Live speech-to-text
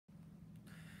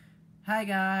Hi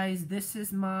guys, this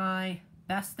is my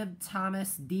Best of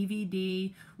Thomas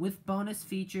DVD with bonus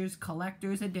features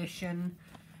collector's edition,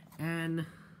 and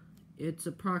it's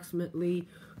approximately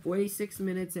 46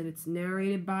 minutes and it's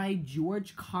narrated by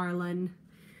George Carlin,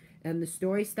 and the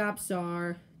story stops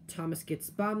are: Thomas gets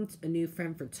bumped, a new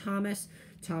friend for Thomas,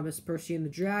 Thomas, Percy and the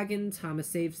Dragon, Thomas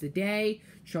saves the day,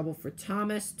 trouble for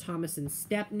Thomas, Thomas and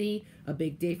Stepney, a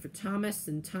big day for Thomas,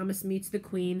 and Thomas meets the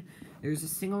Queen. There's a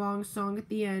sing-along song at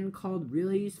the end called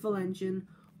Really Useful Engine,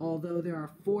 although there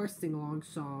are 4 sing-along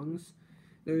songs.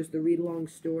 There's the read-along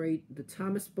story. The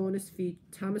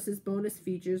Thomas's bonus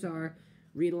features are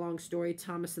read-along story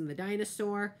Thomas and the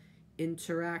Dinosaur,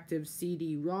 interactive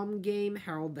CD-ROM game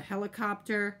Harold the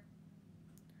Helicopter,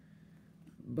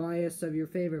 bias of your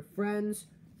favorite friends,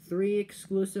 3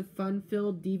 exclusive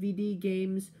fun-filled DVD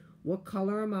games, What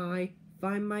Color Am I,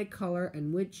 Find My Color,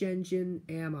 and Which Engine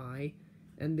Am I?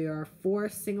 And there are 4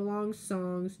 sing-along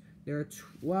songs. There are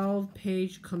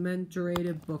 12-page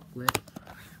commemorative booklet.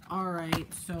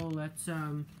 Alright, so let's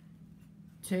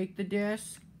take the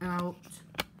disc out.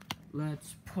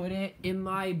 Let's put it in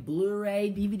my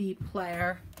Blu-ray DVD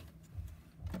player.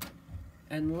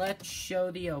 And let's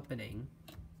show the opening.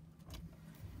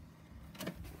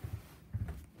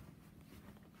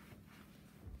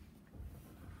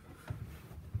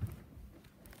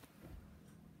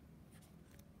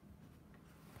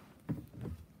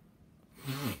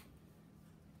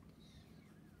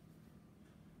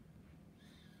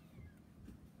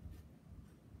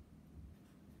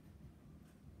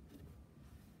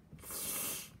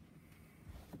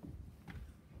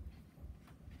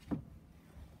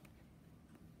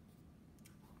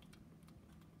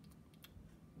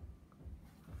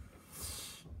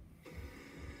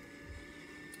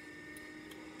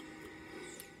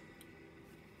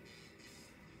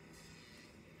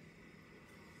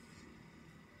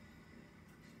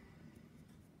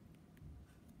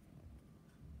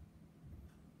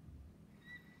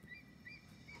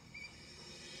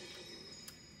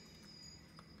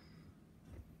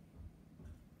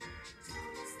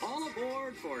 All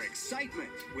aboard for excitement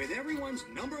with everyone's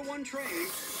 #1 train,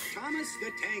 Thomas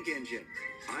the Tank Engine.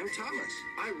 I'm Thomas.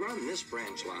 I run this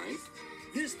branch line.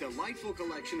 This delightful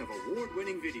collection of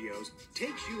award-winning videos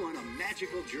takes you on a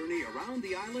magical journey around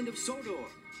the island of Sodor.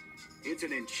 It's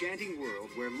an enchanting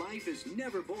world where life is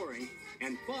never boring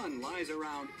and fun lies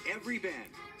around every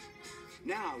bend.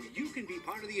 Now you can be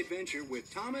part of the adventure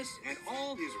with Thomas and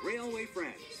all his railway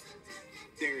friends.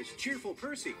 There's cheerful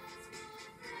Percy,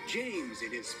 James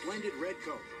in his splendid red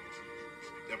coat,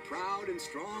 the proud and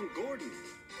strong Gordon,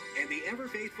 and the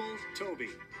ever-faithful Toby.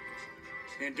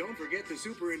 And don't forget the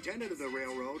superintendent of the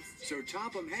railroad, Sir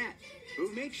Topham Hatt,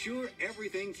 who makes sure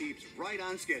everything keeps right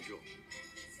on schedule.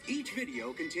 Each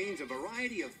video contains a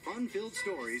variety of fun-filled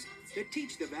stories that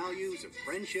teach the values of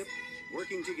friendship,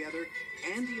 working together,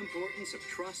 and the importance of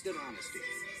trust and honesty.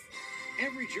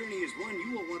 Every journey is one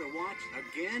you will want to watch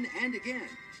again and again.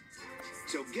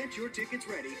 So get your tickets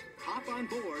ready, hop on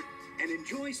board, and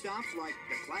enjoy stops like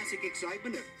the classic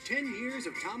excitement of 10 years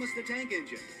of Thomas the Tank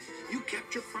Engine. You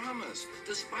kept your promise,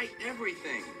 despite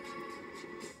everything.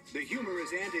 The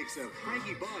humorous antics of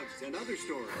Cranky Bugs and other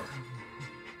stories.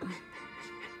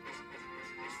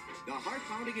 The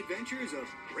heart-pounding adventures of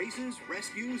races,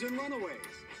 rescues, and runaways.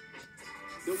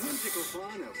 The whimsical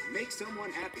fun of Make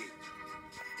Someone Happy.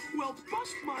 Well,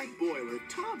 bust my boiler,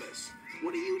 Thomas.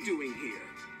 What are you doing here?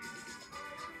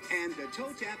 And the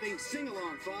toe-tapping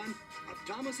sing-along fun of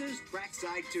Thomas's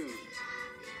trackside tunes.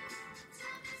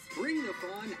 Bring the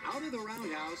fun out of the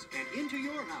roundhouse and into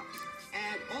your house.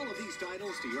 Add all of these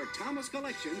titles to your Thomas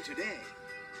collection today.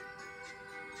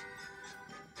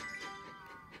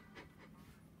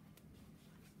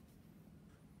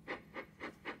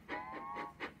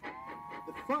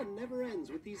 The fun never ends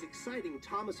with these exciting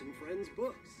Thomas and Friends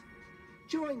books.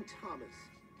 Join Thomas,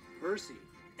 Percy,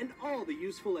 and all the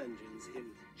useful engines in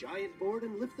Giant Board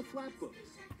and Lift the Flat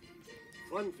books,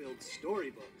 fun-filled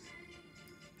storybooks,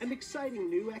 and exciting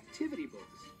new activity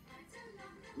books.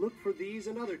 Look for these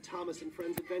and other Thomas and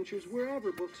Friends adventures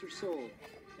wherever books are sold,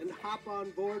 and hop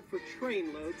on board for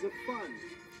trainloads of fun.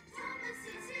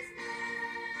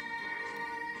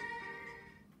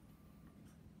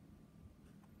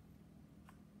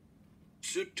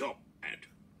 Sir Top Hat,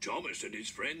 Thomas and his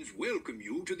friends welcome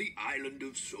you to the island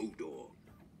of Sodor.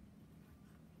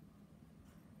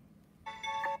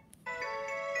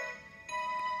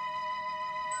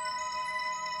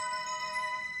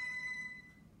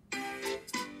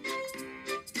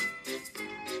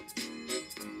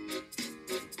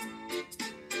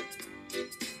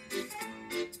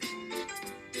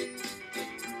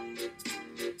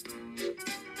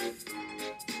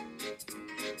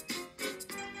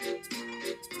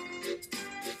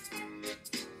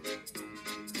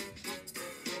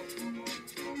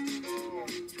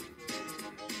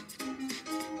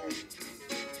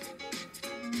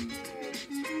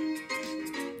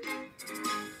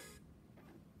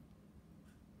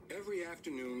 Every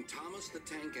afternoon, Thomas the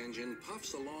Tank Engine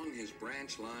puffs along his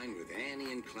branch line with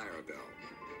Annie and Clarabelle.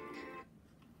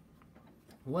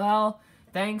 Well,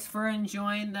 thanks for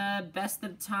enjoying the Best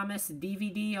of Thomas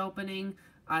DVD opening.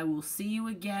 I will see you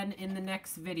again in the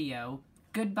next video.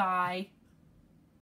 Goodbye.